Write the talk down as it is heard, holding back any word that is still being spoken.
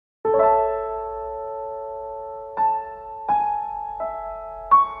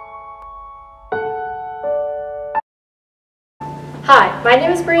my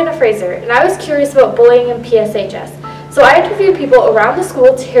name is Brianna Fraser, and I was curious about bullying in PSHS. So I interviewed people around the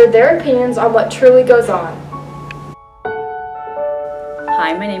school to hear their opinions on what truly goes on.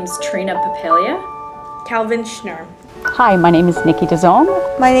 Hi, my name is Trina Papalia. Calvin Schnurr. Hi, my name is Nikki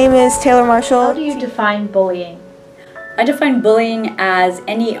DeZome. My name is Taylor Marshall. How do you define bullying? I define bullying as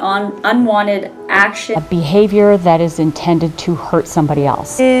any unwanted action. A behavior that is intended to hurt somebody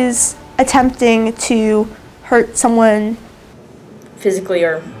else. Is attempting to hurt someone Physically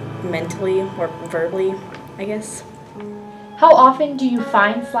or mentally or verbally, I guess. How often do you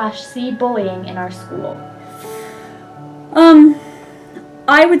find/see bullying in our school?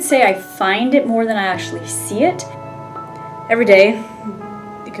 I would say I find it more than I actually see it. Every day.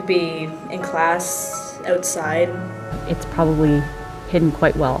 It could be in class, outside. It's probably hidden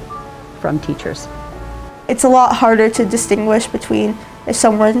quite well from teachers. It's a lot harder to distinguish between if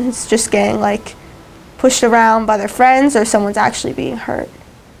someone's just getting pushed around by their friends or someone's actually being hurt.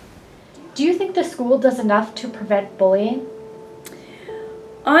 Do you think the school does enough to prevent bullying?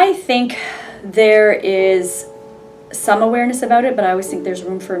 I think there is some awareness about it, but I always think there's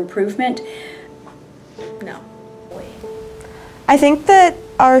room for improvement. No. I think that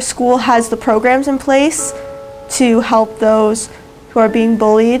our school has the programs in place to help those who are being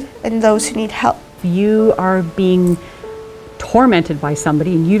bullied and those who need help. If you are being tormented by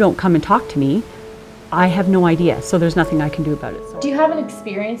somebody and you don't come and talk to me, I have no idea, so there's nothing I can do about it. Do you have an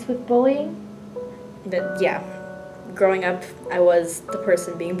experience with bullying? But yeah, growing up, I was the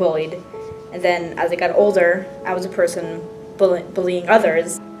person being bullied. And then as I got older, I was a person bullying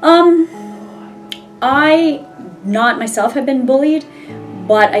others. I, not myself, have been bullied,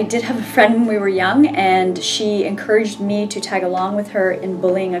 but I did have a friend when we were young, and she encouraged me to tag along with her in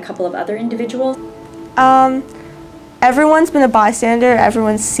bullying a couple of other individuals. Everyone's been a bystander,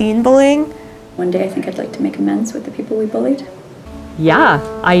 everyone's seen bullying. One day I think I'd like to make amends with the people we bullied. Yeah,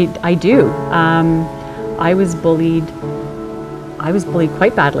 I do. I was bullied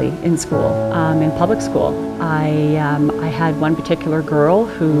quite badly in school, in public school. I had one particular girl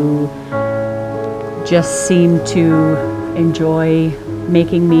who just seemed to enjoy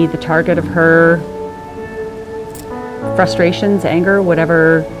making me the target of her frustrations, anger,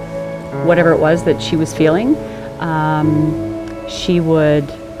 whatever it was that she was feeling. She would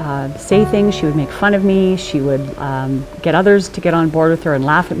say things, she would make fun of me, she would get others to get on board with her and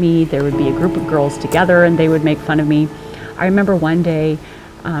laugh at me. There would be a group of girls together and they would make fun of me. I remember one day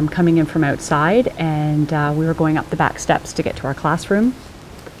coming in from outside, and we were going up the back steps to get to our classroom,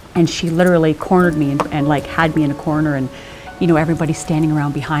 and she literally cornered me and had me in a corner, and everybody's standing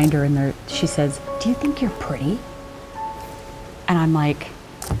around behind her, and she says, "Do you think you're pretty?" And I'm like,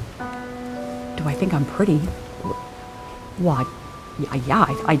 "Do I think I'm pretty?" Well, yeah,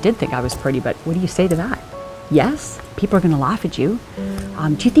 I did think I was pretty, but what do you say to that? Yes, people are going to laugh at you.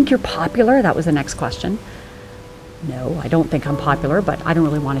 Do you think you're popular? That was the next question. No, I don't think I'm popular, but I don't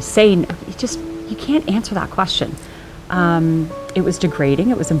really want to say. You can't answer that question. It was degrading.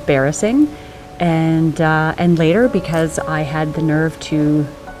 It was embarrassing, and later, because I had the nerve to,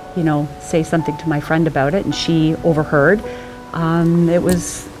 say something to my friend about it, and she overheard, it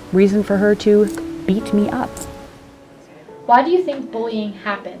was reason for her to beat me up. Why do you think bullying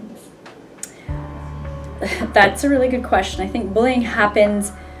happens? That's a really good question. I think bullying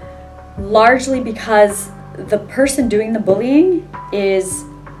happens largely because the person doing the bullying is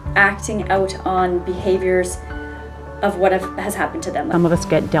acting out on behaviors of what has happened to them. Some of us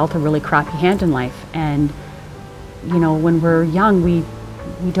get dealt a really crappy hand in life, and when we're young, we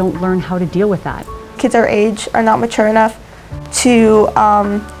don't learn how to deal with that. Kids our age are not mature enough to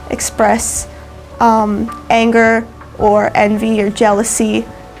express anger or envy or jealousy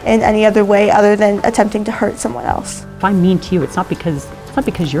in any other way other than attempting to hurt someone else. If I'm mean to you, it's not because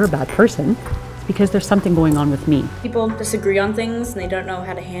you're a bad person. It's because there's something going on with me. People disagree on things and they don't know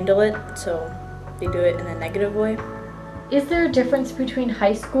how to handle it, so they do it in a negative way. Is there a difference between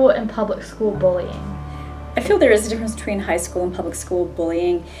high school and public school bullying? I feel there is a difference between high school and public school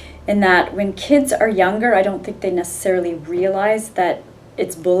bullying in that when kids are younger, I don't think they necessarily realize that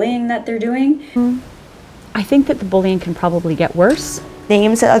it's bullying that they're doing. I think that the bullying can probably get worse.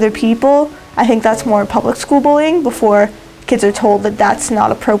 Names at other people, I think that's more public school bullying before kids are told that that's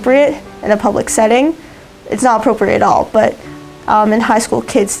not appropriate in a public setting. It's not appropriate at all, but in high school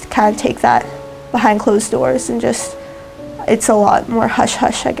kids kind of take that behind closed doors and it's a lot more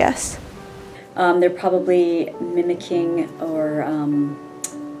hush-hush, I guess. They're probably mimicking or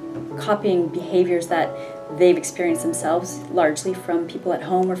copying behaviors that they've experienced themselves, largely from people at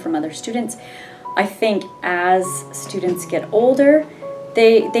home or from other students. I think as students get older,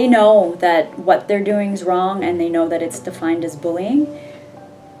 they know that what they're doing is wrong, and they know that it's defined as bullying.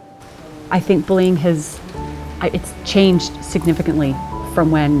 I think bullying it's changed significantly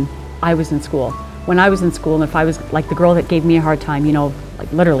from when I was in school. When I was in school, and if I was like the girl that gave me a hard time, you know,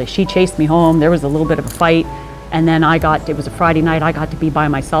 like literally, she chased me home, there was a little bit of a fight, and then it was a Friday night, I got to be by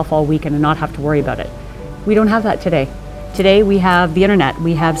myself all weekend and not have to worry about it. We don't have that today. Today we have the internet,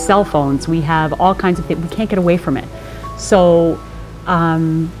 we have cell phones, we have all kinds of things, we can't get away from it. So,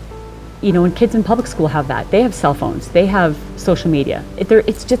 you know, and kids in public school have that. They have cell phones, they have social media.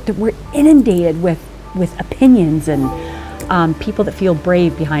 It's just that we're inundated with opinions and people that feel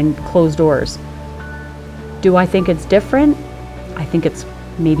brave behind closed doors. Do I think it's different? I think it's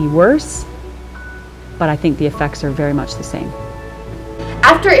maybe worse, but I think the effects are very much the same.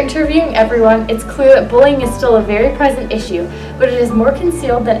 After interviewing everyone, it's clear that bullying is still a very present issue, but it is more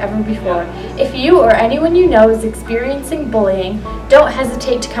concealed than ever before. If you or anyone you know is experiencing bullying, don't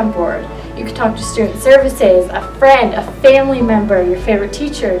hesitate to come forward. You can talk to student services, a friend, a family member, your favorite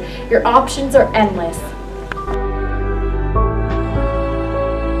teacher. Your options are endless.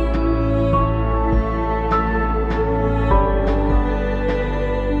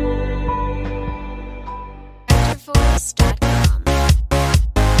 Voice.com